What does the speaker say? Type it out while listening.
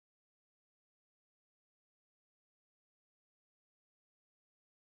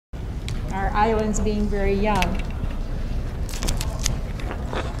islands being very young.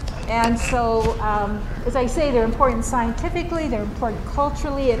 And so, as I say, they're important scientifically, they're important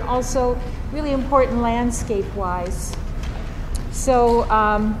culturally, and also really important landscape-wise. So,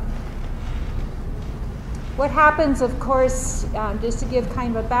 what happens, of course, just to give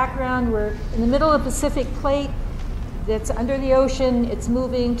kind of a background, we're in the middle of the Pacific Plate that's under the ocean. It's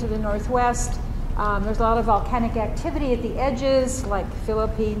moving to the northwest. There's a lot of volcanic activity at the edges, like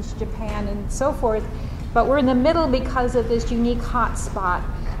Philippines, Japan, and so forth. But we're in the middle because of this unique hot spot,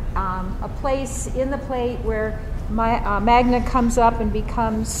 a place in the plate where magma comes up and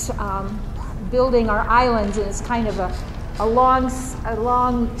becomes building our islands, and it's kind of a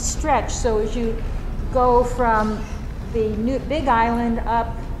long stretch. So as you go from the Big Island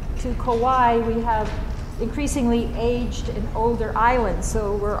up to Kauai, we have increasingly aged and older islands.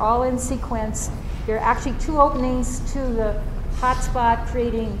 So we're all in sequence. There are actually two openings to the hotspot,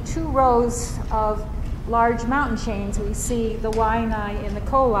 creating two rows of large mountain chains. We see the Waianae and the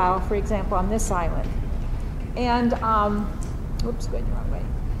Kolau, for example, on this island. And, oops, going the wrong way.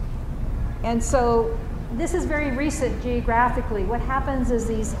 And so this is very recent geographically. What happens is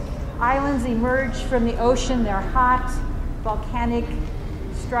these islands emerge from the ocean. They're hot, volcanic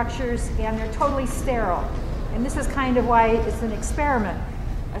structures, and they're totally sterile. And this is kind of why it's an experiment,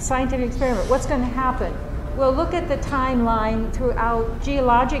 a scientific experiment. What's going to happen? We'll look at the timeline throughout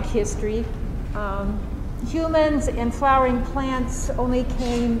geologic history. Humans and flowering plants only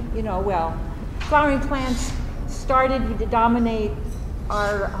came, flowering plants started to dominate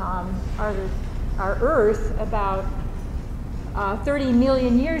our Earth about 30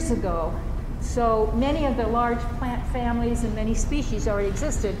 million years ago. So many of the large plant families and many species already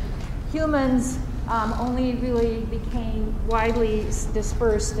existed. Humans only really became widely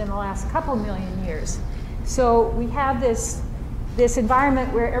dispersed in the last couple million years. So we have this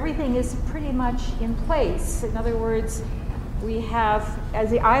environment where everything is pretty much in place. In other words, we have,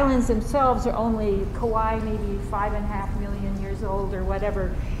 as the islands themselves are only Kauai, maybe 5.5 million years old or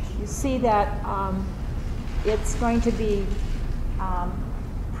whatever, you see that it's going to be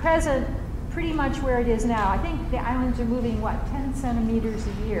present pretty much where it is now. I think the islands are moving, 10 centimeters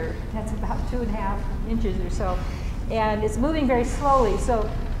a year. That's about 2.5 inches or so. And it's moving very slowly. So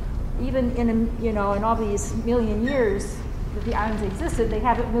even in all these million years that the islands existed, they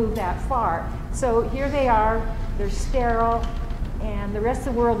haven't moved that far. So here they are, they're sterile, and the rest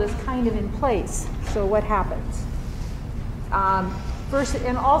of the world is kind of in place. So what happens? First,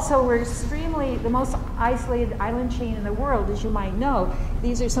 and also we're the most isolated island chain in the world, as you might know.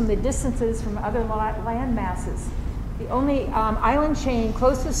 These are some of the distances from other land masses. The only island chain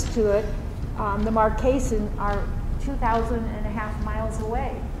closest to it, the Marquesan, are 2,500 miles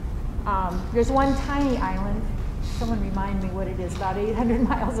away. There's one tiny island, someone remind me what it is, about 800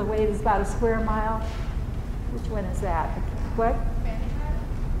 miles away. It's about a square mile. Which one is that? What?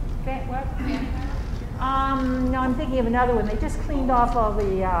 What? No, I'm thinking of another one. They just cleaned off all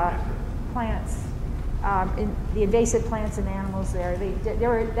the plants, the invasive plants and animals there.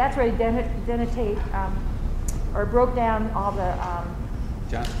 That's where they denitate or broke down all the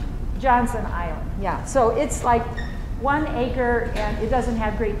Johnson Island. Yeah, so it's like 1 acre, and it doesn't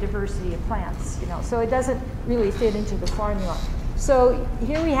have great diversity of plants, so it doesn't really fit into the formula. So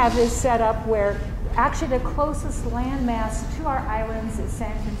here we have this setup where actually the closest landmass to our islands is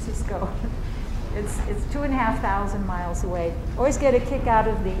San Francisco. It's 2,500 miles away. Always get a kick out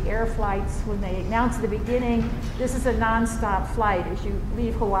of the air flights when they announce at the beginning, this is a nonstop flight as you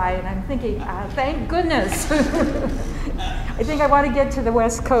leave Hawaii, and I'm thinking, thank goodness. I think I want to get to the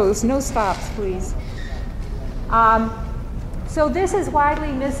West Coast. No stops, please. So this is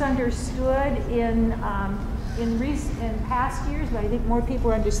widely misunderstood in past years, but I think more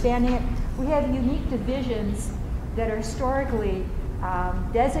people are understanding it. We have unique divisions that are historically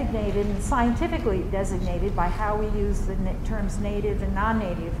designated and scientifically designated by how we use the terms native and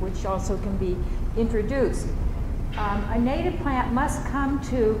non-native, which also can be introduced. A native plant must come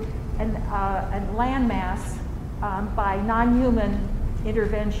to a landmass by non-human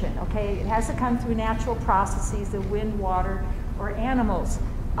intervention, okay? It has to come through natural processes of wind, water, or animals.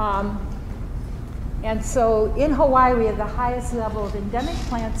 And so in Hawaii, we have the highest level of endemic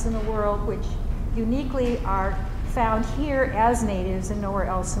plants in the world, which uniquely are found here as natives and nowhere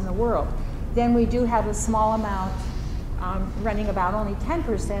else in the world. Then we do have a small amount, running about only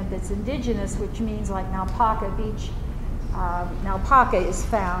 10%, that's indigenous, which means like Naupaka Beach. Naupaka is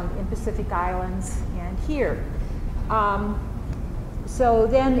found in Pacific Islands and here. So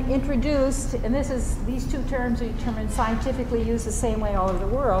then introduced, and these two terms are determined scientifically, used the same way all over the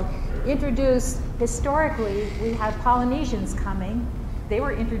world. Introduced historically, we have Polynesians coming, they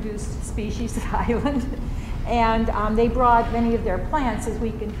were introduced species to the island. And they brought many of their plants, as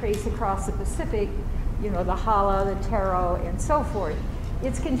we can trace across the Pacific, you know, the hala, the taro, and so forth.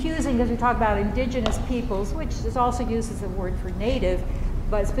 It's confusing because we talk about indigenous peoples, which is also used as a word for native,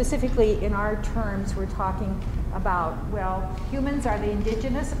 but specifically in our terms, we're talking about, well, humans, are they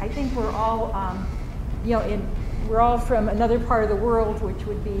indigenous? I think we're all, you know, we're all from another part of the world, which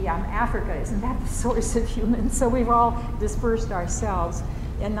would be Africa. Isn't that the source of humans? So we've all dispersed ourselves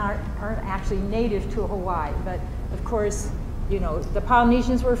and aren't actually native to Hawaii. But of course, you know, the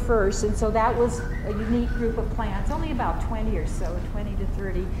Polynesians were first, and so that was a unique group of plants, only about 20 or so, 20 to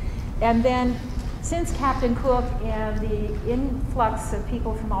 30. And then since Captain Cook and the influx of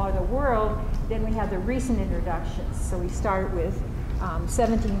people from all over the world, then we have the recent introductions. So we start with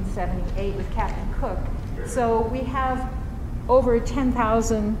 1778 with Captain Cook. So we have over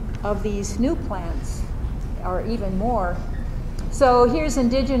 10,000 of these new plants, or even more. So here's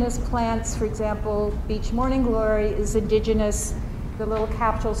indigenous plants, for example, beach morning glory is indigenous. The little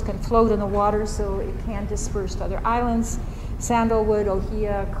capsules can float in the water, so it can disperse to other islands. Sandalwood,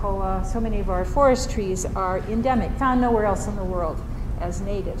 ohia, koa, so many of our forest trees are endemic, found nowhere else in the world as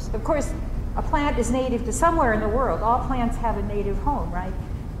natives. Of course, a plant is native to somewhere in the world. All plants have a native home, right?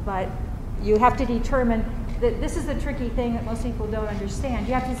 But you have to determine that this is the tricky thing that most people don't understand.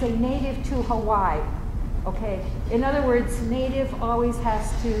 You have to say native to Hawaii. Okay, in other words, native always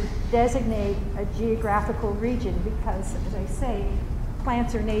has to designate a geographical region because, as I say,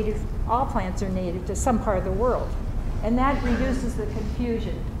 plants are native, all plants are native to some part of the world. And that reduces the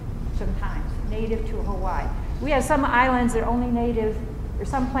confusion sometimes, native to Hawaii. We have some islands that are only native, or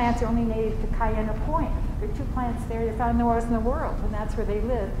some plants are only native to Kaena Point. There are 2 plants there, they're found nowhere else in the world, and that's where they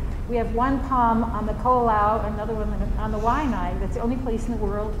live. We have one palm on the Ko'olau, another one on the Waianae. That's the only place in the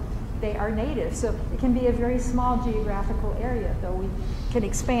world they are native. So it can be a very small geographical area, though we can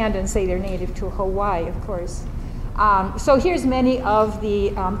expand and say they're native to Hawaii, of course. So here's many of the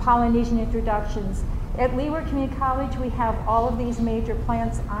Polynesian introductions. At Leeward Community College, we have all of these major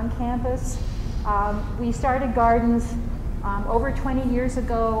plants on campus. We started gardens over 20 years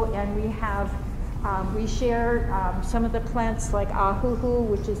ago, and we share some of the plants like ahuhu,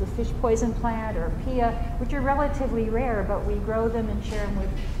 which is a fish poison plant, or pia, which are relatively rare, but we grow them and share them with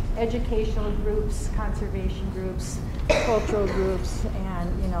educational groups, conservation groups, cultural groups,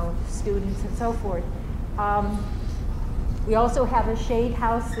 and, you know, students and so forth. We also have a shade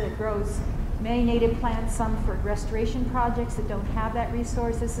house that grows many native plants, some for restoration projects that don't have that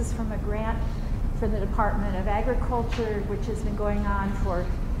resource. This is from a grant from the Department of Agriculture, which has been going on for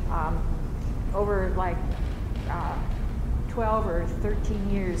over like 12 or 13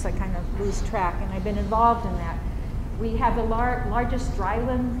 years. I kind of lose track, and I've been involved in that. We have the largest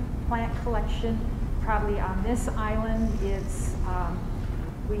dryland plant collection probably on this island. It's,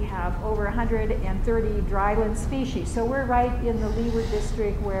 we have over 130 dryland species. So we're right in the Leeward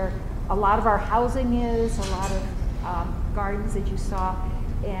district where a lot of our housing is, a lot of gardens that you saw.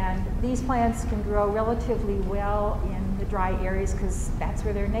 And these plants can grow relatively well in the dry areas because that's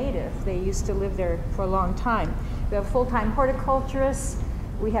where they're native. They used to live there for a long time. We have full-time horticulturists.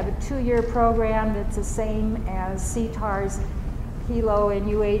 We have a 2-year program that's the same as CTAR's, Hilo, and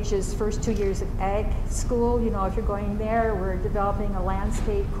UH's first 2 years of ag school. You know, if you're going there, we're developing a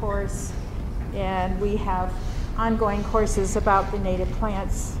landscape course, and we have ongoing courses about the native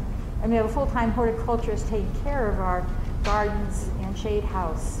plants. And we have a full-time horticulturist taking care of our gardens and shade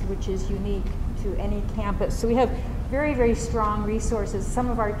house, which is unique to any campus. So we have very, very strong resources. Some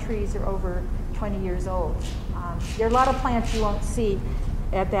of our trees are over 20 years old. There are a lot of plants you won't see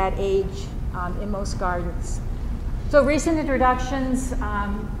at that age in most gardens. So recent introductions,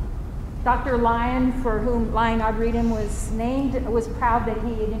 Dr. Lyon, for whom Lyon Arboretum was named, was proud that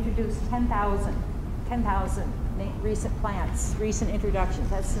he had introduced 10,000 recent plants, recent introductions.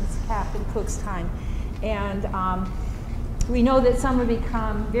 That's since Captain Cook's time. And we know that some have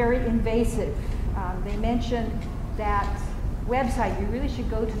become very invasive. They mentioned that website. You really should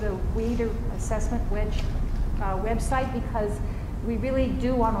go to the Weed Assessment website because we really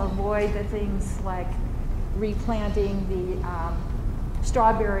do want to avoid the things like replanting the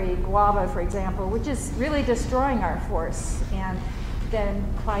strawberry guava, for example, which is really destroying our forests. And then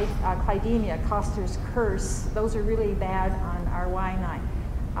Clydemia, Coster's curse, those are really bad on our Waianae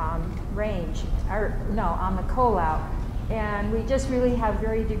range, or no, on the Ko'olau. And we just really have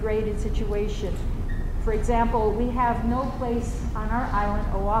very degraded situation. For example, we have no place on our island,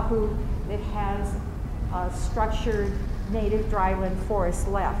 Oahu, that has a structured native dryland forest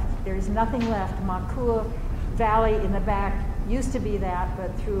left. There's nothing left. Makua Valley in the back used to be that,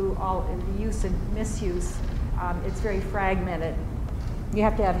 but through all the use and misuse, it's very fragmented. You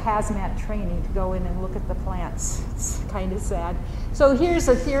have to have hazmat training to go in and look at the plants. It's kind of sad. So here's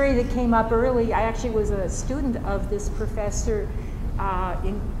a theory that came up early. I actually was a student of this professor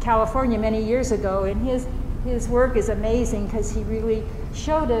in California many years ago, and his work is amazing because he really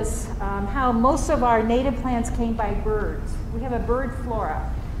showed us how most of our native plants came by birds. We have a bird flora.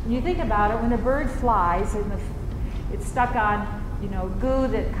 When you think about it, when a bird flies and it's stuck on goo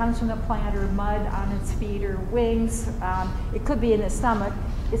that comes from the plant or mud on its feet or wings, it could be in the stomach,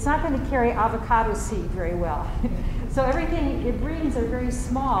 it's not going to carry avocado seed very well. So everything it brings are very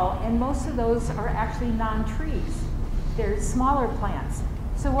small, and most of those are actually non-trees. They're smaller plants.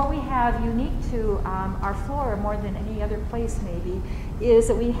 So what we have unique to our flora more than any other place maybe is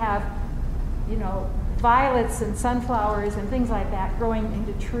that we have, violets and sunflowers and things like that growing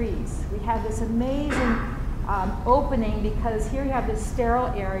into trees. We have this amazing opening because here you have this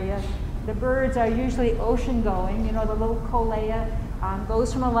sterile area. The birds are usually ocean going. The little colea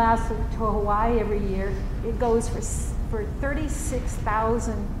goes from Alaska to Hawaii every year. It goes for 36 hours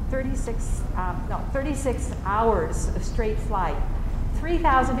of straight flight.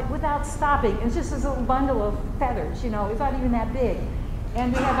 3,000 without stopping. It's just this little bundle of feathers, it's not even that big.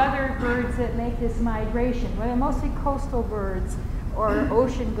 And we have other birds that make this migration. Well, they're mostly coastal birds or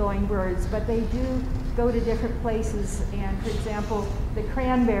ocean-going birds, but they do go to different places. And for example, the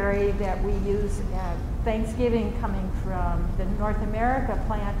cranberry that we use at Thanksgiving coming from the North America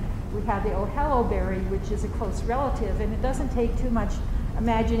plant, we have the ohelo berry, which is a close relative, and it doesn't take too much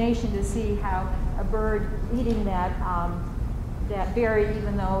imagination to see how a bird eating that berry,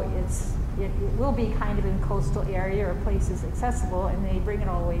 even though it will be kind of in coastal area or places accessible, and they bring it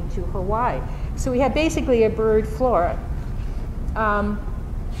all the way to Hawaii. So we have basically a bird flora.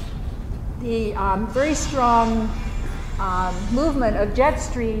 The very strong movement of jet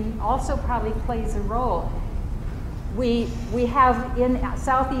stream also probably plays a role. We have in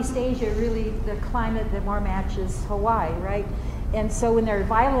Southeast Asia really the climate that more matches Hawaii, right? And so when there are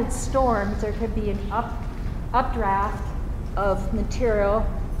violent storms, there could be an updraft of material,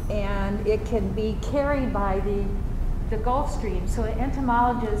 and it can be carried by the Gulf Stream. So the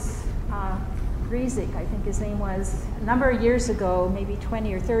entomologist, Griesig, I think his name was, a number of years ago, maybe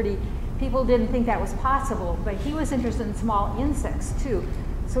 20 or 30, people didn't think that was possible, but he was interested in small insects too.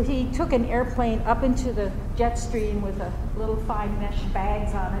 So he took an airplane up into the jet stream with a little fine mesh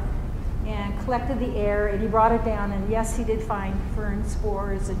bags on it and collected the air, and he brought it down, and yes, he did find fern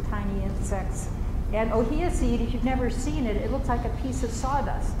spores and tiny insects. And ohia seed, if you've never seen it, it looks like a piece of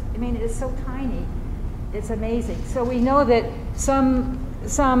sawdust. I mean, it is so tiny. It's amazing. So we know that some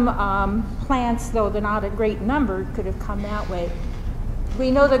plants, though they're not a great number, could have come that way.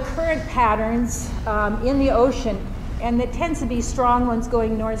 We know the current patterns in the ocean, and it tends to be strong ones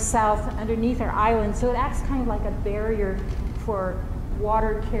going north-south underneath our island. So it acts kind of like a barrier for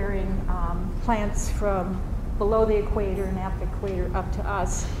water-carrying plants from below the equator and at the equator up to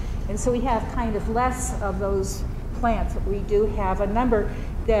us. And so we have kind of less of those plants, but we do have a number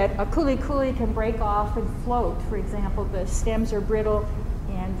that a kuli can break off and float. For example, the stems are brittle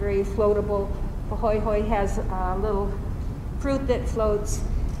and very floatable. Pahoehoe has a little fruit that floats.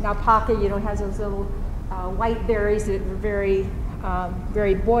 Naupaka, has those little white berries that are very,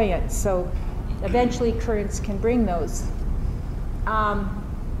 very buoyant. So eventually currents can bring those.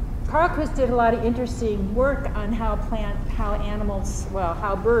 Carlquist did a lot of interesting work on how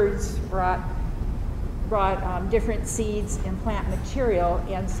birds brought different seeds and plant material,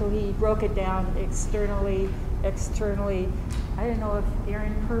 and so he broke it down externally. I don't know if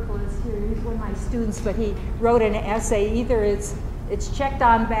Aaron Purple is here, he's one of my students, but he wrote an essay. Either it's checked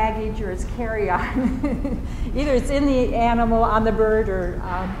on baggage or it's carry-on. Either it's in the animal, on the bird, or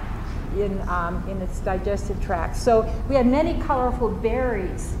in its digestive tract. So we have many colorful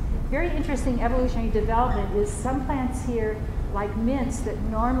berries. Very interesting evolutionary development is some plants here, like mints, that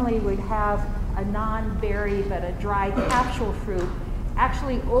normally would have a non-berry but a dry capsule fruit,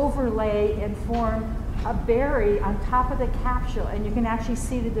 actually overlay and form a berry on top of the capsule, and you can actually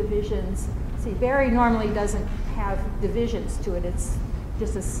see the divisions. See, berry normally doesn't have divisions to it. It's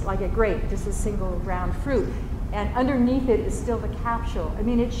just like a grape, just a single round fruit. And underneath it is still the capsule. I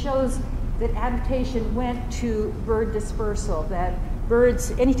mean, it shows that adaptation went to bird dispersal, that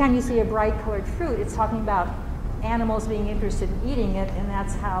birds, anytime you see a bright colored fruit, it's talking about animals being interested in eating it, and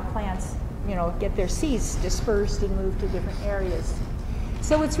that's how plants, get their seeds dispersed and move to different areas.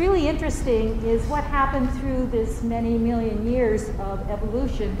 So what's really interesting is what happened through this many million years of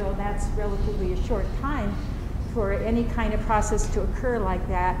evolution, though that's relatively a short time for any kind of process to occur like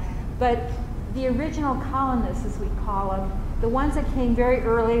that. But the original colonists, as we call them, the ones that came very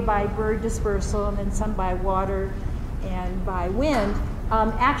early by bird dispersal and then some by water and by wind,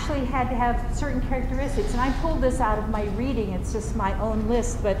 actually had to have certain characteristics. And I pulled this out of my reading, it's just my own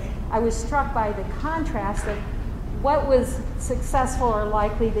list, but I was struck by the contrast of what was successful or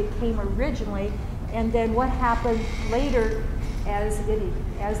likely that came originally, and then what happened later as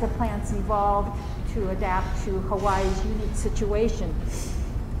the plants evolved to adapt to Hawaii's unique situation.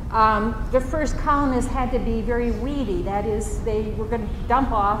 The first colonists had to be very weedy. That is, they were going to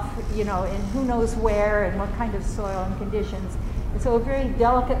dump off, in who knows where and what kind of soil and conditions. And so a very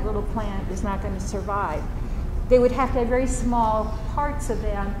delicate little plant is not going to survive. They would have to have very small parts of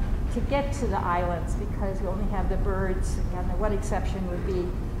them to get to the islands because we only have the birds, and the one exception would be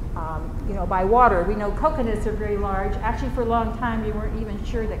by water. We know coconuts are very large. Actually, for a long time, we weren't even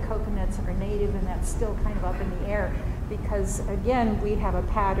sure that coconuts are native, and that's still kind of up in the air because, again, we have a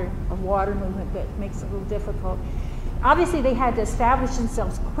pattern of water movement that makes it a little difficult. Obviously, they had to establish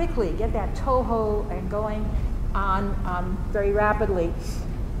themselves quickly, get that toho and going on very rapidly.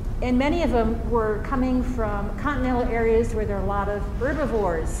 And many of them were coming from continental areas where there are a lot of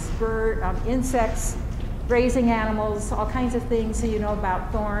herbivores, insects, grazing animals, all kinds of things, so you know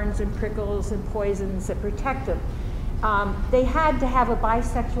about thorns and prickles and poisons that protect them. They had to have a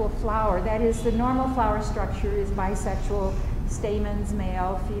bisexual flower. That is, the normal flower structure is bisexual, stamens,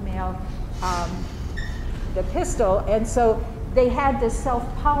 male, female, the pistil, and so they had to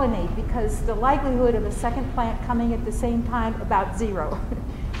self-pollinate because the likelihood of a second plant coming at the same time, about 0.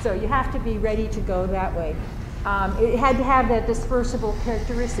 So you have to be ready to go that way. It had to have that dispersible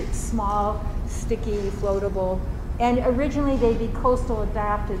characteristics, small, sticky, floatable, and originally they'd be coastal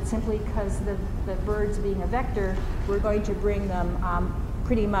adapted simply because the birds being a vector were going to bring them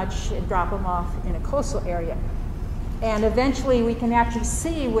pretty much and drop them off in a coastal area. And eventually we can actually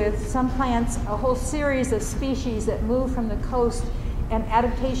see with some plants a whole series of species that move from the coast, and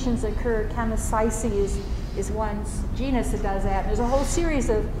adaptations occur. Camassices is one genus that does that. There's a whole series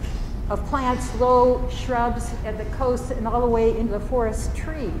of plants, low shrubs at the coast and all the way into the forest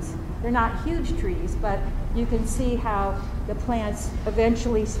trees. They're not huge trees, but you can see how the plants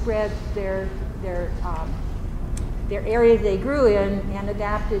eventually spread their area they grew in and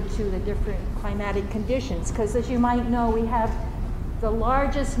adapted to the different climatic conditions. Because as you might know, we have the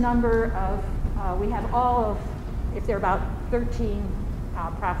largest number of, we have all of, if there are about 13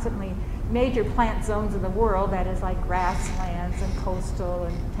 approximately, major plant zones of the world, that is like grasslands and coastal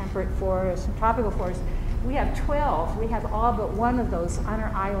and temperate forests and tropical forests. We have 12. We have all but one of those on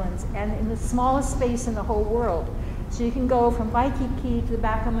our islands and in the smallest space in the whole world. So you can go from Waikiki to the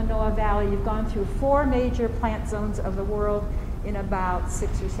back of Manoa Valley. You've gone through 4 major plant zones of the world in about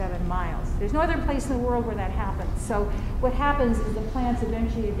 6 or 7 miles. There's no other place in the world where that happens. So what happens is the plants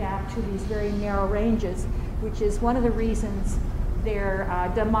eventually adapt to these very narrow ranges, which is one of the reasons their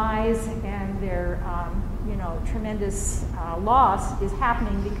demise and their tremendous loss is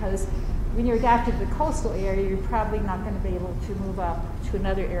happening, because when you're adapted to the coastal area, you're probably not going to be able to move up to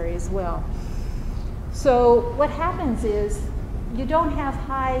another area as well. So what happens is you don't have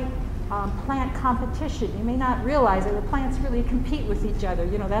high plant competition. You may not realize it. The plants really compete with each other.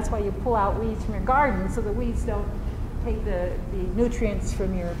 That's why you pull out weeds from your garden, so the weeds don't take the nutrients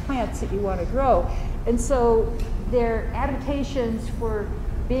from your plants that you want to grow. And so their adaptations for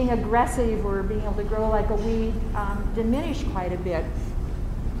being aggressive or being able to grow like a weed diminish quite a bit.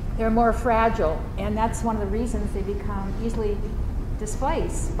 They're more fragile, and that's one of the reasons they become easily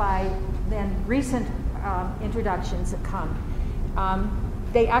displaced by then recent introductions that come.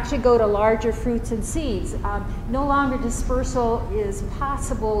 They actually go to larger fruits and seeds. No longer dispersal is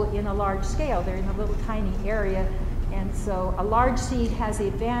possible in a large scale. They're in a little tiny area, and so a large seed has the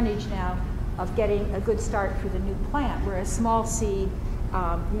advantage now of getting a good start for the new plant, where a small seed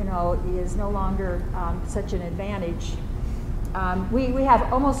is no longer such an advantage. We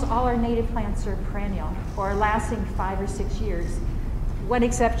have almost all our native plants are perennial or lasting 5 or 6 years. One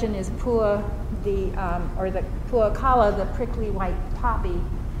exception is pua, the puakala, the prickly white poppy,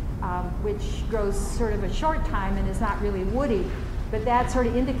 which grows sort of a short time and is not really woody, but that sort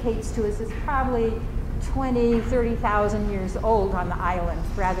of indicates to us it's probably 20, 30,000 years old on the island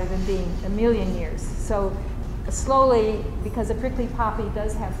rather than being a million years. So slowly, because the prickly poppy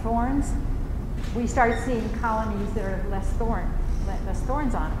does have thorns, we start seeing colonies that are less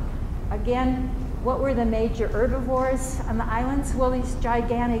thorns on them. Again, what were the major herbivores on the islands? Well, these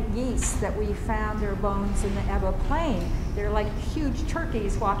gigantic geese that we found their bones in the Eba Plain. They're like huge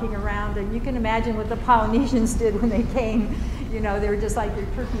turkeys walking around, and you can imagine what the Polynesians did when they came. They were just like your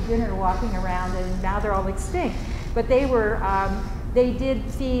turkey dinner walking around, and now they're all extinct. But they were, they did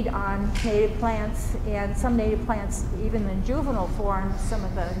feed on native plants, and some native plants, even in juvenile form, some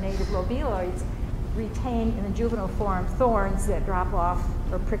of the native lobeloids, retain in the juvenile form thorns that drop off,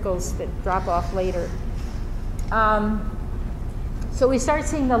 or prickles that drop off later. So we start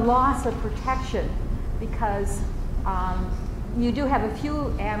seeing the loss of protection because you do have a few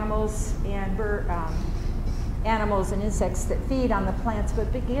animals and animals and insects that feed on the plants,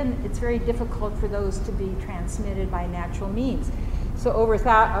 but again, it's very difficult for those to be transmitted by natural means. So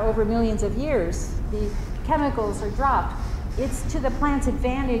over millions of years, the chemicals are dropped. It's to the plant's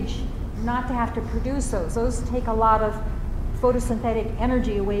advantage not to have to produce those. Those take a lot of photosynthetic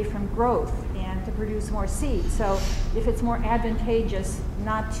energy away from growth and to produce more seed. So if it's more advantageous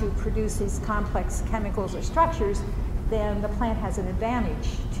not to produce these complex chemicals or structures, then the plant has an advantage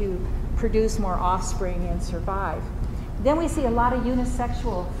to produce more offspring and survive. Then we see a lot of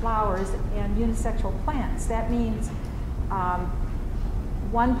unisexual flowers and unisexual plants. That means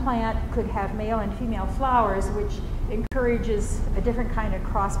one plant could have male and female flowers, which encourages a different kind of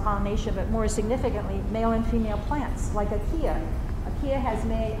cross-pollination, but more significantly, male and female plants, like acacia. Acacia has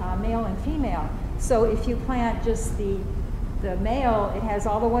male and female. So if you plant just the male, it has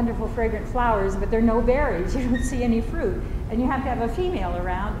all the wonderful fragrant flowers, but there are no berries. You don't see any fruit. And you have to have a female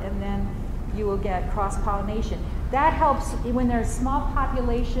around, and then you will get cross-pollination. That helps when there are small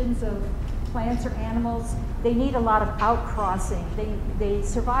populations of plants or animals. They need a lot of outcrossing. They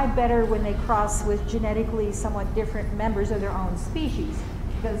survive better when they cross with genetically somewhat different members of their own species.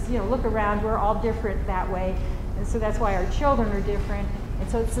 Because, you know, look around, we're all different that way. And so that's why our children are different. And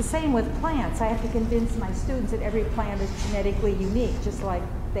so it's the same with plants. I have to convince my students that every plant is genetically unique, just like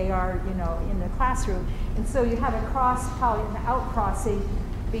they are, you know, in the classroom. And so you have a outcrossing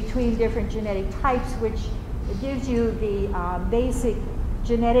between different genetic types, which gives you the basic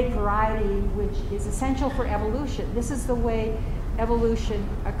genetic variety, which is essential for evolution. This is the way evolution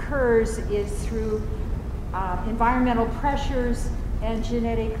occurs, is through environmental pressures and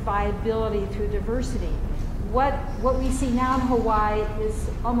genetic viability through diversity. What we see now in Hawaii is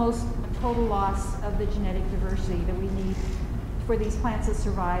almost a total loss of the genetic diversity that we need for these plants to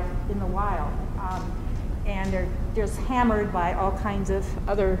survive in the wild. And they're just hammered by all kinds of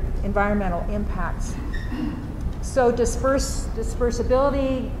other environmental impacts. So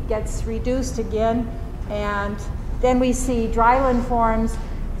dispersibility gets reduced again, and then we see dryland forms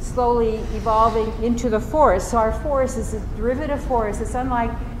slowly evolving into the forest. So our forest is a derivative forest. It's unlike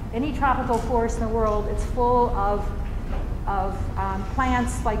any tropical forest in the world. It's full of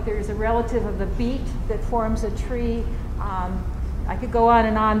plants, like there's a relative of the beet that forms a tree. I could go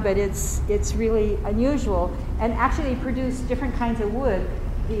on, but it's really unusual. And actually they produce different kinds of wood.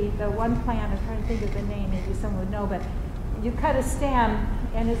 The one plant, I'm trying to think of the name, maybe someone would know, but you cut a stem,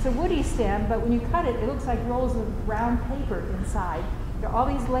 and it's a woody stem, but when you cut it, it looks like rolls of brown paper inside. There are all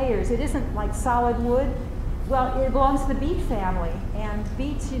these layers. It isn't like solid wood. Well, it belongs to the beet family, and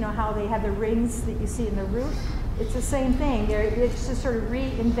beets, you know how they have the rings that you see in the root? It's the same thing. It's just sort of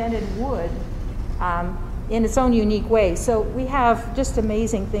reinvented wood in its own unique way. So we have just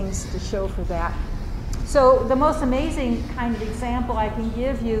amazing things to show for that. So the most amazing kind of example I can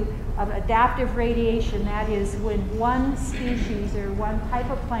give you of adaptive radiation, that is when one species or one type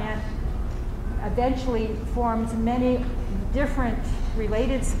of plant eventually forms many different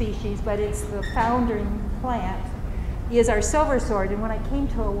related species, but it's the founding plant, is our silver sword. And when I came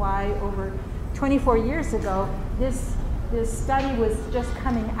to Hawaii over 24 years ago, this study was just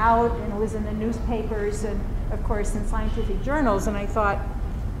coming out, and it was in the newspapers and of course in scientific journals, and I thought,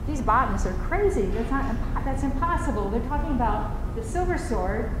 these botanists are crazy. That's impossible. They're talking about the silver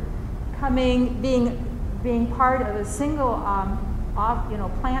sword being part of a single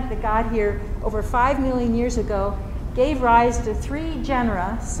plant that got here over 5 million years ago, gave rise to 3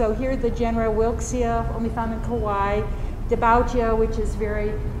 genera. So here the genera Wilksia, only found in Kauai, Debautia, which is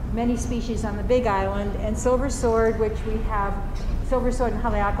very many species on the Big Island, and silver sword, which we have silver sword in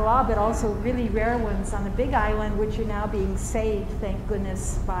Haleakala, but also really rare ones on the Big Island, which are now being saved, thank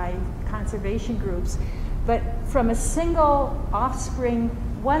goodness, by conservation groups. But from a single offspring,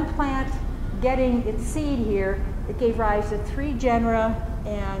 one plant getting its seed here, it gave rise to 3 genera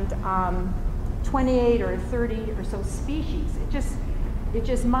and 28 or 30 or so species. It's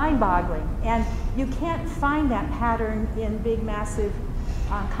just mind-boggling. And you can't find that pattern in big, massive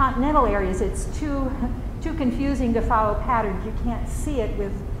continental areas. It's too confusing to follow patterns. You can't see it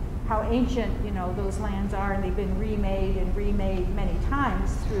with how ancient, you know, those lands are, and they've been remade and remade many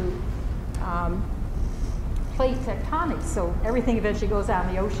times through plate tectonics. So everything eventually goes out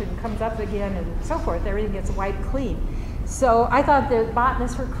in the ocean, comes up again, and so forth. Everything gets wiped clean. So I thought the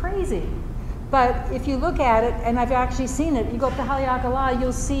botanists were crazy. But if you look at it, and I've actually seen it, you go up to Haleakala,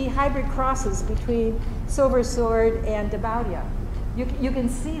 you'll see hybrid crosses between silver sword and Debautia. you can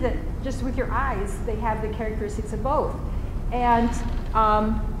see that just with your eyes, they have the characteristics of both. And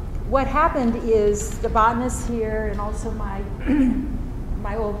what happened is the botanists here and also my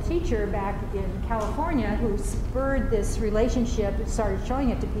my old teacher back in California, who spurred this relationship and started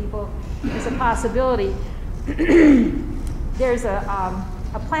showing it to people as a possibility. There's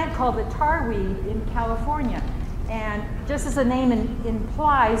a plant called the tarweed in California, and just as the name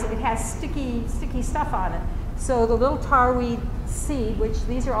implies, it has sticky stuff on it. So the little tarweed seed, which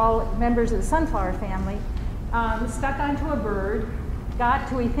these are all members of the sunflower family, stuck onto a bird, got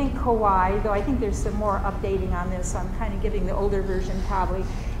to, we think, Kauai, though I think there's some more updating on this, so I'm kind of giving the older version probably.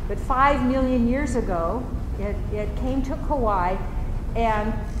 But 5 million years ago, it came to Kauai,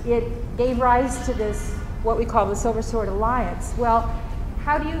 and it gave rise to this, what we call the Silver Sword Alliance. Well,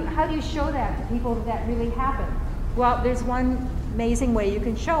 how do you show that to people that really happened? Well, there's one amazing way you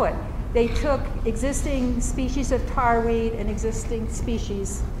can show it. They took existing species of tarweed and existing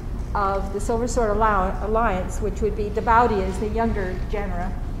species of the Silver Sword Alliance, which would be the Baudias, the younger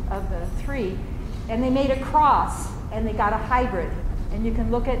genera of the three, and they made a cross, and they got a hybrid. And you can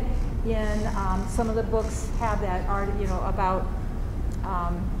look at in some of the books have that art, about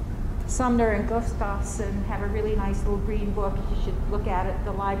Sumner and Gustafson have a really nice little green book. You should look at it,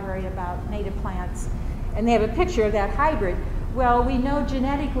 the library about native plants, and they have a picture of that hybrid. Well, we know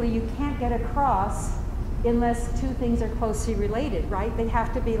genetically you can't get a cross unless two things are closely related, right? They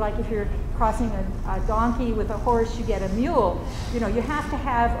have to be like if you're crossing a donkey with a horse, you get a mule. You have to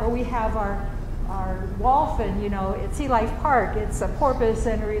have, or we have our wallfin, at Sea Life Park, it's a porpoise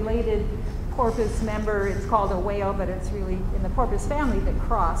and a related porpoise member. It's called a whale, but it's really in the porpoise family that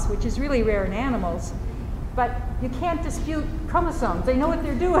cross, which is really rare in animals. But you can't dispute chromosomes. They know what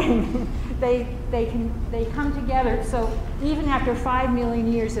they're doing. they come together. So even after 5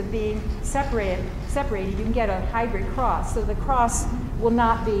 million years of being separated, you can get a hybrid cross. So the cross will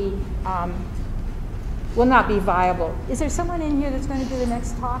not be viable. Is there someone in here that's going to do the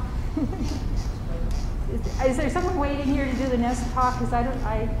next talk? Is there someone waiting here to do the next talk? Because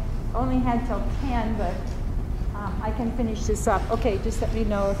I only had till 10, but I can finish this up. Okay, just let me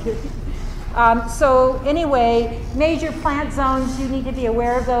know if you're. So anyway, major plant zones, you need to be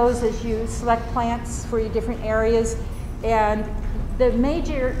aware of those as you select plants for your different areas. And the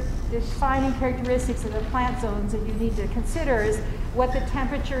major defining characteristics of the plant zones that you need to consider is what the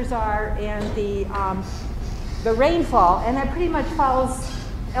temperatures are and the rainfall. And that pretty much follows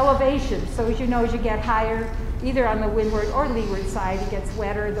elevation. So as you know, as you get higher, either on the windward or leeward side, it gets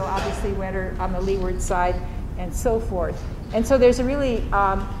wetter, though obviously wetter on the leeward side, and so forth. And so there's a really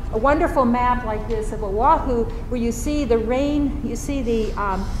a wonderful map like this of Oahu where you see the rain, you see the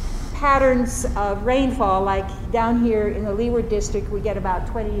patterns of rainfall, like down here in the Leeward district we get about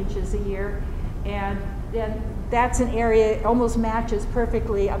 20 inches a year, and then that's an area it almost matches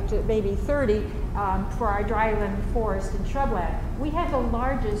perfectly up to maybe 30 for our dryland forest and shrubland. We have the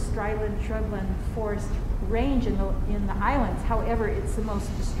largest dryland shrubland forest range in the islands, however it's the most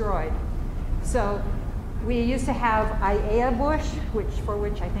destroyed. So we used to have Iea bush, for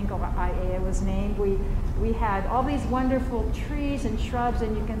which I think Iea was named. We had all these wonderful trees and shrubs,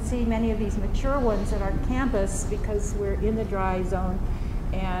 and you can see many of these mature ones at our campus because we're in the dry zone.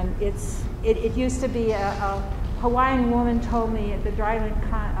 And it used to be a Hawaiian woman told me at the dryland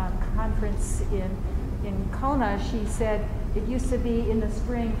conference in Kona, she said it used to be in the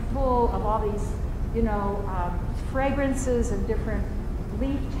spring full of all these, fragrances and different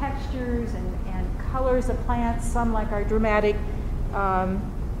leaf textures and colors of plants, some like our dramatic,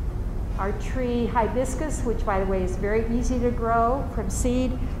 our tree hibiscus, which by the way is very easy to grow from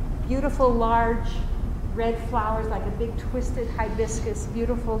seed, beautiful large red flowers like a big twisted hibiscus,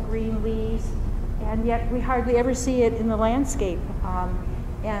 beautiful green leaves, and yet we hardly ever see it in the landscape.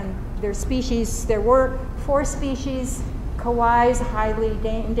 And there were 4 species. Kauai is highly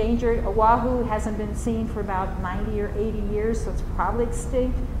endangered. Oahu hasn't been seen for about 90 or 80 years, so it's probably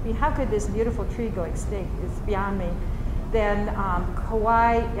extinct. I mean, how could this beautiful tree go extinct? It's beyond me. Then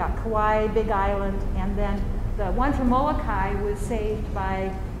Kauai, Big Island, and then the one from Molokai was saved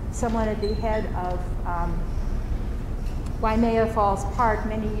by someone at the head of Waimea Falls Park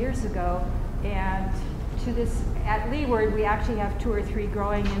many years ago. And at Leeward, we actually have 2 or 3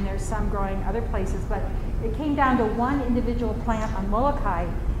 growing, and there's some growing other places, but it came down to one individual plant on Molokai,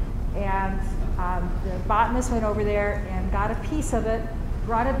 and the botanist went over there and got a piece of it,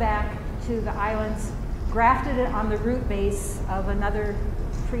 brought it back to the islands, grafted it on the root base of another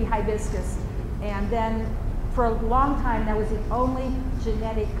tree hibiscus, and then for a long time that was the only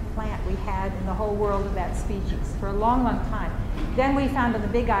genetic plant we had in the whole world of that species, for a long, long time. Then we found on the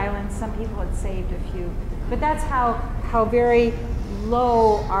Big Island some people had saved a few. But that's how very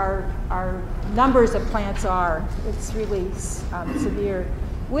low our numbers of plants are. It's really severe.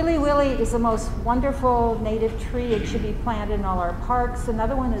 Willy Willy is the most wonderful native tree. It should be planted in all our parks.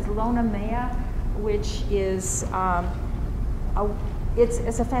 Another one is Lona Mea, which is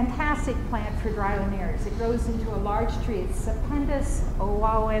it's a fantastic plant for dryland areas. It grows into a large tree. It's Sapendus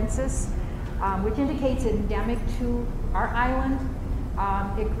owaensis, which indicates endemic to our island.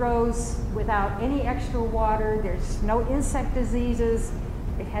 It grows without any extra water. There's no insect diseases.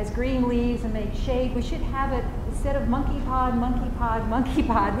 It has green leaves and makes shade. We should have it, instead of monkey pod,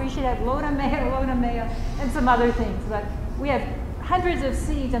 we should have Lona Mea, and some other things. But we have hundreds of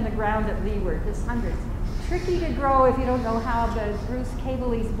seeds on the ground at Leeward, just hundreds. Tricky to grow if you don't know how. The Bruce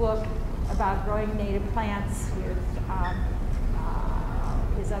Cabley's book about growing native plants with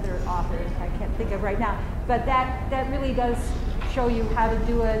his other author, I can't think of right now. But that really does show you how to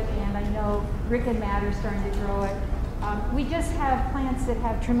do it, and I know Rick and Matt are starting to grow it. We just have plants that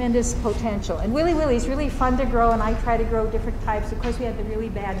have tremendous potential. And Willy Willy is really fun to grow, and I try to grow different types. Of course, we had the really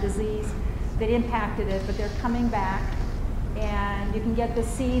bad disease that impacted it, but they're coming back. And you can get the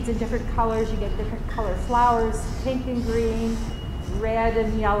seeds in different colors. You get different color flowers, pink and green, red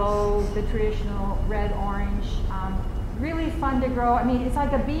and yellow, the traditional red, orange. Really fun to grow. I mean, it's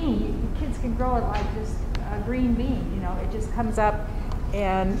like a bean. Kids can grow it like just a green bean. You know, it just comes up,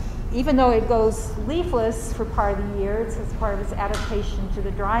 and even though it goes leafless for part of the year, it's part of its adaptation to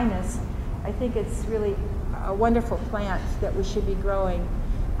the dryness, I think it's really a wonderful plant that we should be growing.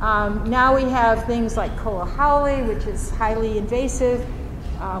 Now we have things like Koa haole, which is highly invasive.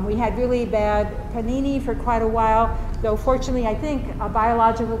 We had really bad panini for quite a while, though fortunately I think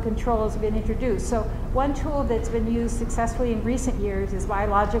biological control has been introduced. So one tool that's been used successfully in recent years is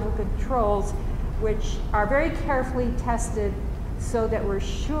biological controls, which are very carefully tested so that we're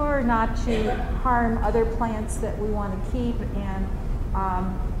sure not to harm other plants that we want to keep, and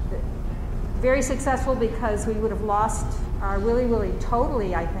very successful because we would have lost our Willy Willy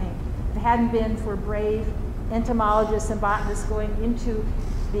totally, I think, if it hadn't been for brave entomologists and botanists going into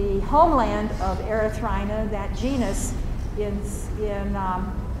the homeland of Erythrina, that genus in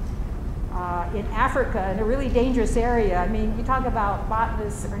Africa, in a really dangerous area. I mean, you talk about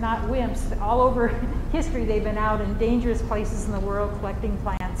botanists are not wimps. All over history, they've been out in dangerous places in the world collecting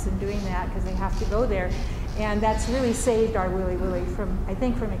plants and doing that because they have to go there. And that's really saved our Willy Willy from, I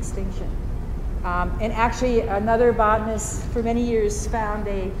think, from extinction. And actually, another botanist for many years found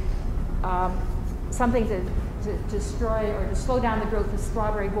something to destroy or to slow down the growth of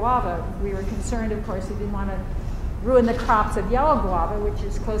strawberry guava. We were concerned, of course, we didn't want to ruin the crops of yellow guava, which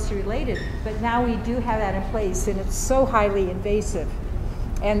is closely related. But now we do have that in place, and it's so highly invasive.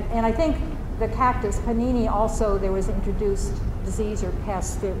 And I think the cactus panini also, there was introduced disease or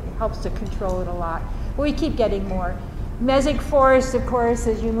pest that helps to control it a lot. But we keep getting more. Mesic forest, of course,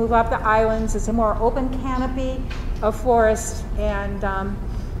 as you move up the islands, it's a more open canopy of forest, and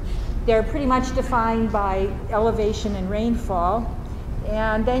they're pretty much defined by elevation and rainfall.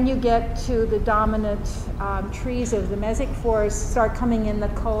 And then you get to the dominant trees of the mesic forest start coming in, the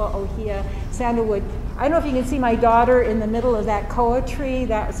koa, ohia, sandalwood. I don't know if you can see my daughter in the middle of that koa tree.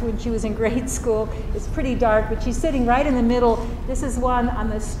 That was when she was in grade school. It's pretty dark, but she's sitting right in the middle. This is one on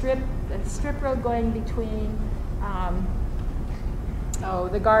the strip road going between,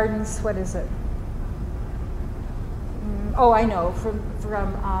 the gardens, what is it? Oh, I know, from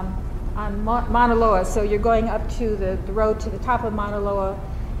on Mauna Loa. So you're going up to the road to the top of Mauna Loa,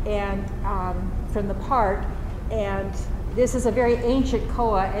 and from the park, and this is a very ancient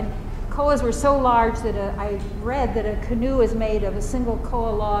koa, and koas were so large that I read that a canoe is made of a single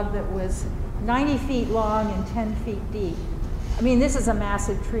koa log that was 90 feet long and 10 feet deep. I mean, this is a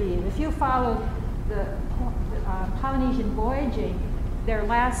massive tree. And if you follow the Polynesian voyaging,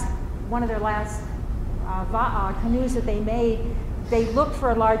 one of their last canoes that they made, they looked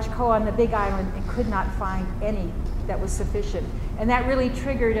for a large koa on the Big Island and could not find any that was sufficient. And that really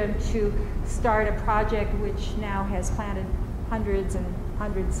triggered them to start a project which now has planted hundreds and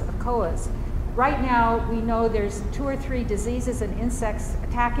hundreds of koas. Right now, we know there's 2 or 3 diseases and insects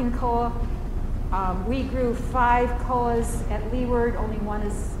attacking koa. We grew 5 koas at Leeward, only 1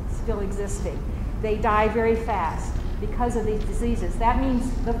 is still existing. They die very fast because of these diseases. That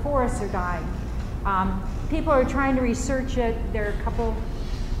means the forests are dying. People are trying to research it. There are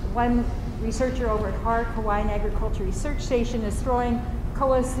one researcher over at HARC, Hawaiian Agriculture Research Station, is throwing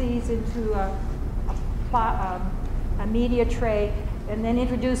koa seeds into a media tray and then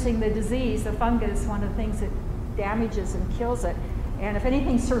introducing the disease, the fungus, one of the things that damages and kills it. And if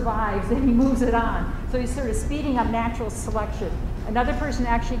anything survives, then he moves it on. So he's sort of speeding up natural selection. Another person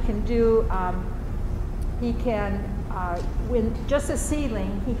actually can do, he can when just a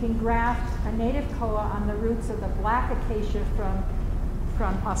seedling, he can graft a native koa on the roots of the black acacia from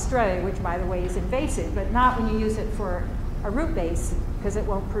Australia, which by the way is invasive, but not when you use it for a root base because it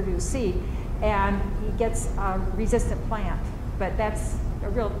won't produce seed. And he gets a resistant plant, but that's a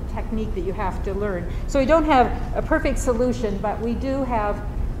real technique that you have to learn. So we don't have a perfect solution, but we do have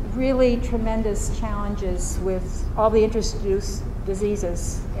really tremendous challenges with all the introduced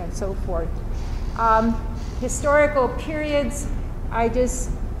diseases and so forth. Historical periods, I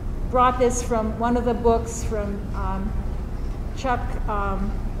just brought this from one of the books from Chuck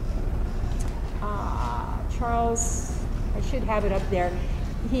Charles, I should have it up there.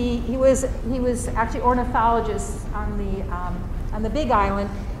 He was actually ornithologist on the Big Island,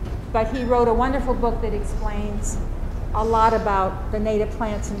 but he wrote a wonderful book that explains a lot about the native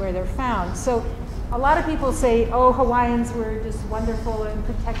plants and where they're found. So a lot of people say, oh, Hawaiians were just wonderful and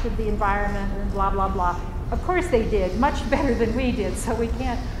protected the environment and blah, blah, blah. Of course they did, much better than we did, so we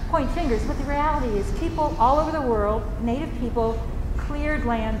can't point fingers. But the reality is people all over the world, native people, cleared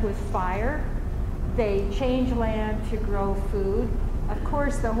land with fire. They changed land to grow food. Of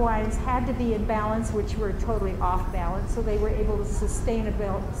course, the Hawaiians had to be in balance, which were totally off balance, so they were able to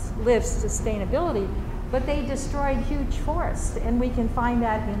live sustainability, but they destroyed huge forests, and we can find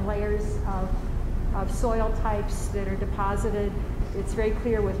that in layers of soil types that are deposited. It's very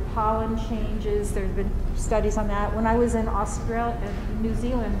clear with pollen changes. There's been studies on that. When I was in Australia and New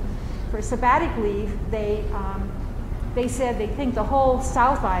Zealand for sabbatic leave, they said they think the whole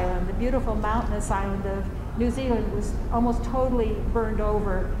South Island, the beautiful mountainous island of New Zealand, was almost totally burned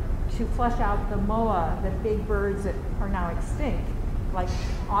over to flush out the moa, the big birds that are now extinct, like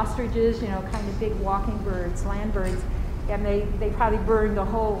ostriches, you know, kind of big walking birds, land birds, and they probably burned the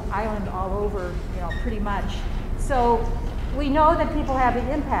whole island all over, you know, pretty much. So we know that people have an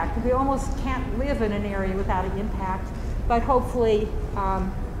impact. We almost can't live in an area without an impact, but hopefully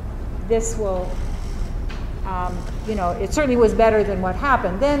this will, you know, it certainly was better than what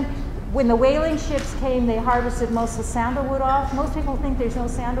happened. Then when the whaling ships came, they harvested most of the sandalwood off. Most people think there's no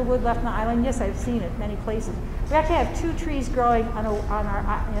sandalwood left on the island. Yes, I've seen it many places. We actually have 2 trees growing in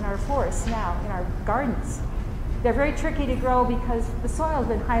our forests now, in our gardens. They're very tricky to grow because the soil has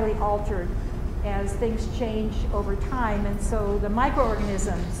been highly altered as things change over time, and so the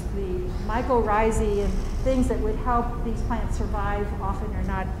microorganisms, the mycorrhizae and things that would help these plants survive often are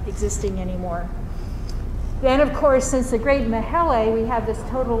not existing anymore. Then, of course, since the Great Mehele, we have this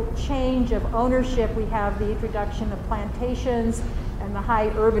total change of ownership. We have the introduction of plantations and the high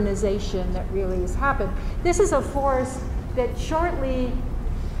urbanization that really has happened. This is a forest that shortly,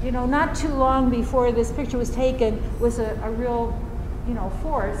 you know, not too long before this picture was taken, was a real, you know,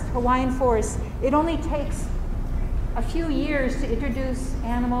 forest, Hawaiian forest. It only takes a few years to introduce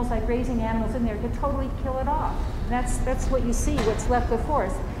animals, like grazing animals in there, to totally kill it off. And that's what you see, what's left of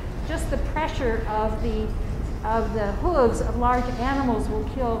forest. Just the pressure of the hooves of large animals will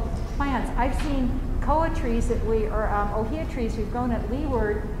kill plants. I've seen koa trees or ohia trees we've grown at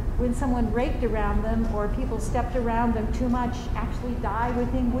Leeward, when someone raked around them or people stepped around them too much, actually die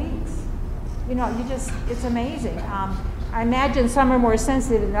within weeks. You know, it's amazing. I imagine some are more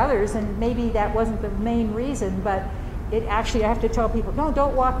sensitive than others, and maybe that wasn't the main reason, but it actually, I have to tell people, no,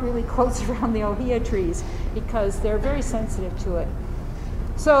 don't walk really close around the ohia trees because they're very sensitive to it.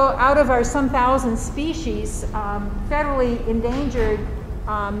 So out of our some thousand species, federally endangered,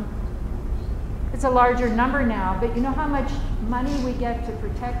 it's a larger number now, but you know how much money we get to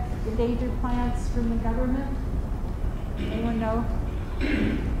protect endangered plants from the government? Anyone know?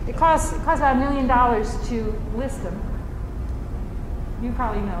 It costs about $1 million to list them. You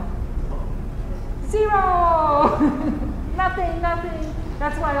probably know. 0! Nothing.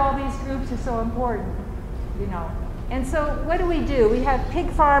 That's why all these groups are so important, you know. And so what do? We have pig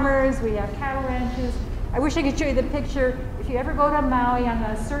farmers, we have cattle ranches. I wish I could show you the picture. If you ever go to Maui on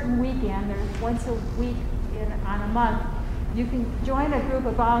a certain weekend, there's once a week on a month, you can join a group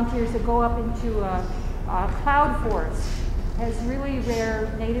of volunteers that go up into a cloud forest. It has really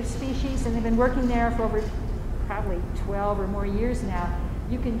rare native species, and they've been working there for over probably 12 or more years now.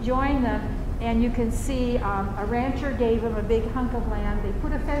 You can join them, and you can see a rancher gave them a big hunk of land. They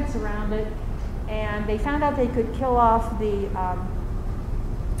put a fence around it, and they found out they could kill off the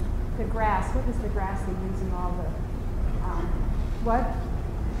grass. What is the grass they use in all the, what?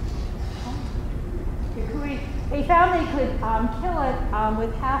 They found they could kill it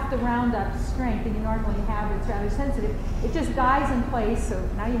with half the Roundup strength that you normally have. It's rather sensitive. It just dies in place, so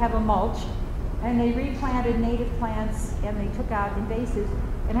now you have a mulch. And they replanted native plants, and they took out invasives.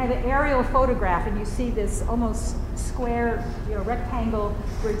 And I have an aerial photograph, and you see this almost square, you know, rectangle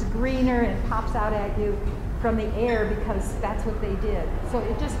where it's greener and pops out at you. from the air because that's what they did. So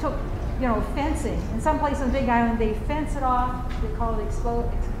it just took, you know, fencing. In some places on the Big Island, they fence it off. They call it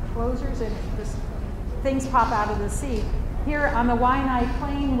exposures, and just things pop out of the sea. Here on the Waianae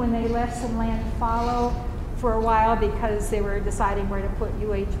Plain, when they left some land fallow for a while because they were deciding where to put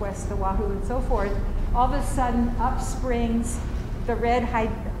UH West Oahu and so forth, all of a sudden up springs the red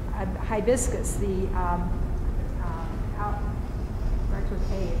hibiscus, the starts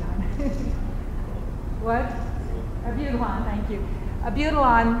with A. What? A butylon, thank you. A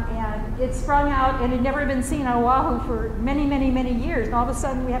butylon, and it sprung out and had never been seen on Oahu for many, many, many years. And all of a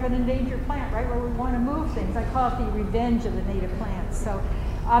sudden we have an endangered plant, right, where we want to move things. I call it the revenge of the native plants. So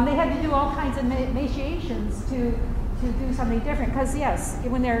they had to do all kinds of mitigations to do something different. Because yes,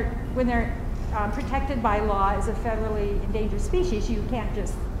 when they're protected by law as a federally endangered species, you can't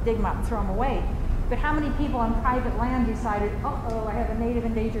just dig them up and throw them away. But how many people on private land decided, uh-oh, I have a native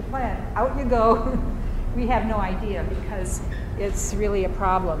endangered plant, out you go? We have no idea because it's really a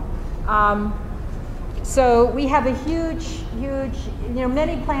problem. So we have a huge, you know,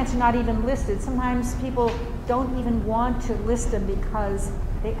 many plants are not even listed. Sometimes people don't even want to list them because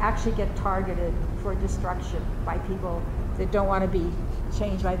they actually get targeted for destruction by people that don't want to be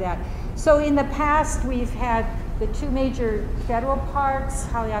changed by that. So in the past, we've had the two major federal parks,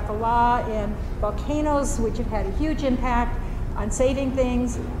 Haleakala and volcanoes, which have had a huge impact on saving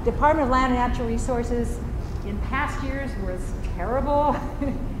things. Department of Land and Natural Resources in past years was terrible.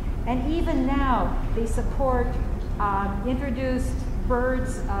 And even now, they support introduced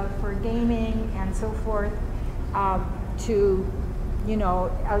birds for gaming and so forth to, you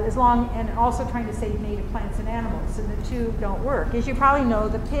know, as long, and also trying to save native plants and animals, and the two don't work. As you probably know,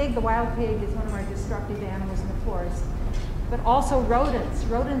 the pig, the wild pig, is one of our destructive animals in the forest, but also rodents.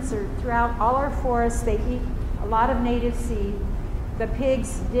 Rodents are throughout all our forests. They eat a lot of native seed. The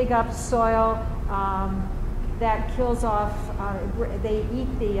pigs dig up soil that kills off, they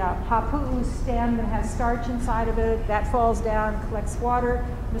eat the papu'u stem that has starch inside of it. That falls down, collects water.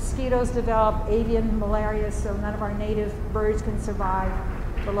 Mosquitoes develop avian malaria, so none of our native birds can survive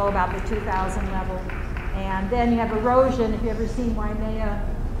below about the 2,000 level. And then you have erosion. If you've ever seen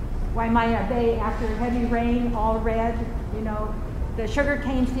Waimea Bay after heavy rain, all red, you know. The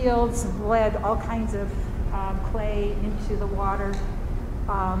sugarcane fields bled all kinds of clay into the water.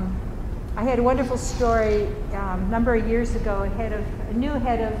 I had a wonderful story a number of years ago. A new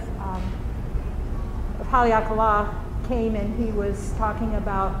head of Haleakala came, and he was talking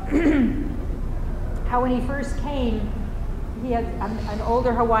about how when he first came, he had an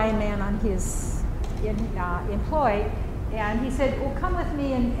older Hawaiian man on his employ, and he said, "Well, come with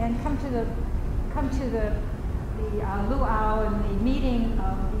me and come to the luau and the meeting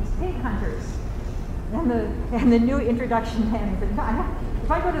of these pig hunters." And the new introduction man said, if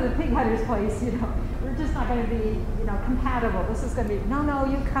I go to the pig hunter's place, you know, we're just not going to be, you know, compatible. This is going to be, no,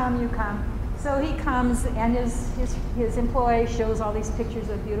 you come. So he comes, and his employee shows all these pictures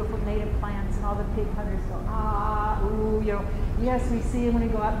of beautiful native plants, and all the pig hunters go, ooh, you know, yes, we see them when we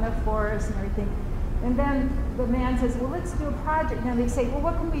go out in the forest and everything. And then the man says, well, let's do a project. And they say, well,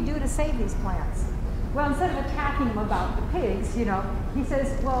 what can we do to save these plants? Well, instead of attacking him about the pigs, you know, he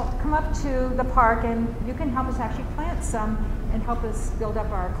says, well, come up to the park and you can help us actually plant some and help us build up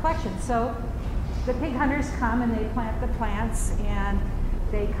our collection. So the pig hunters come and they plant the plants, and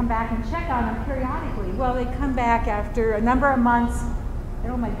they come back and check on them periodically. Well, they come back after a number of months,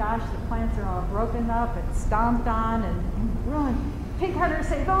 and oh my gosh, the plants are all broken up and stomped on and ruined. Pig hunters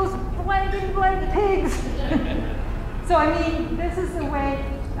say, those blankety pigs. So I mean, this is the way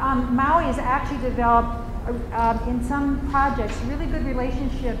Maui has actually developed, in some projects, really good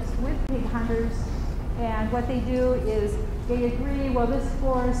relationships with pig hunters. And what they do is they agree, well, this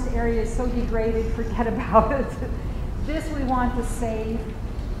forest area is so degraded, forget about it. This we want to save.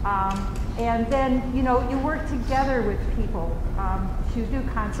 And then, you know, you work together with people to do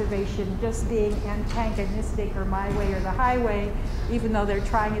conservation. Just being antagonistic or my way or the highway, even though they're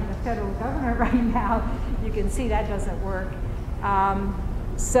trying it in the federal government right now, you can see that doesn't work.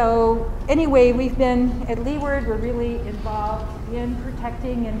 So anyway, we've been at Leeward, we're really involved in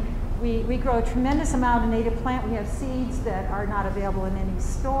protecting, and we grow a tremendous amount of native plant. We have seeds that are not available in any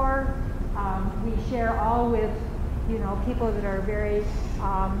store. We share all with, you know, people that are very,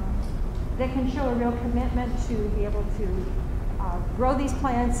 that can show a real commitment to be able to grow these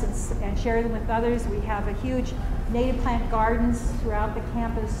plants and share them with others. We have a huge native plant gardens throughout the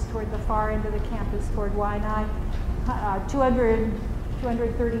campus, toward the far end of the campus, toward Waianae.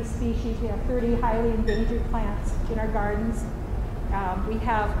 230 species. We have 30 highly endangered plants in our gardens. We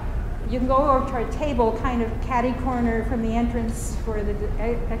have, you can go over to our table, kind of catty corner from the entrance for the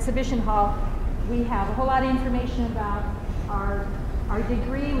exhibition hall. We have a whole lot of information about our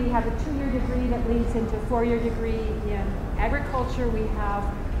degree. We have a 2-year degree that leads into a 4-year degree in agriculture. We have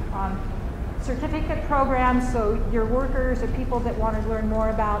certificate programs, so your workers or people that want to learn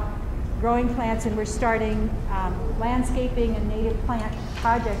more about growing plants, and we're starting landscaping and native plant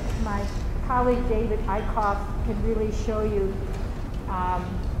project. My colleague David Eichhoff can really show you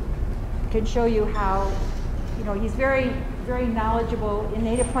how, you know, he's very knowledgeable in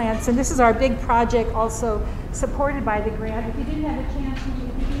native plants, and this is our big project also supported by the grant. If you didn't have a chance, you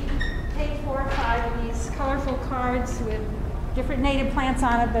can take 4 or 5 of these colorful cards with different native plants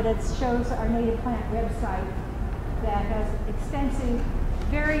on it, but it shows our native plant website that has extensive,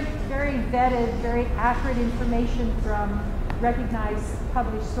 very vetted, very accurate information from recognized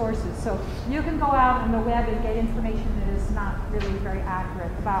published sources. So you can go out on the web and get information that is not really very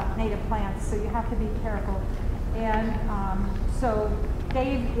accurate about native plants, so you have to be careful. And so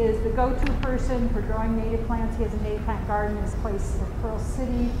Dave is the go-to person for growing native plants. He has a native plant garden in his place in Pearl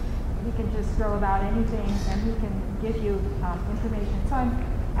City. He can just grow about anything, and he can give you information. So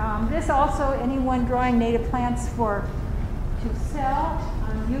this also, anyone growing native plants to sell,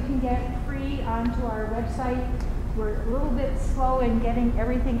 you can get free onto our website. We're a little bit slow in getting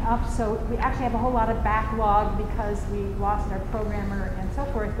everything up, so we actually have a whole lot of backlog because we lost our programmer and so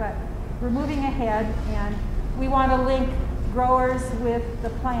forth, but we're moving ahead, and we want to link growers with the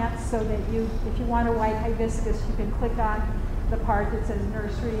plants so that if you want a white hibiscus, you can click on the part that says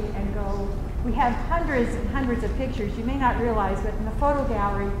nursery and go. We have hundreds and hundreds of pictures. You may not realize that in the photo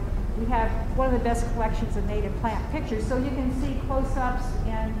gallery, we have one of the best collections of native plant pictures, so you can see close-ups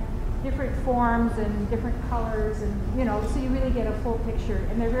and different forms and different colors, and so you really get a full picture.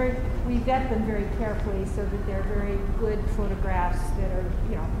 And we vet them very carefully so that they're very good photographs that are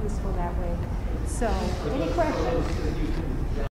useful that way. So, any questions?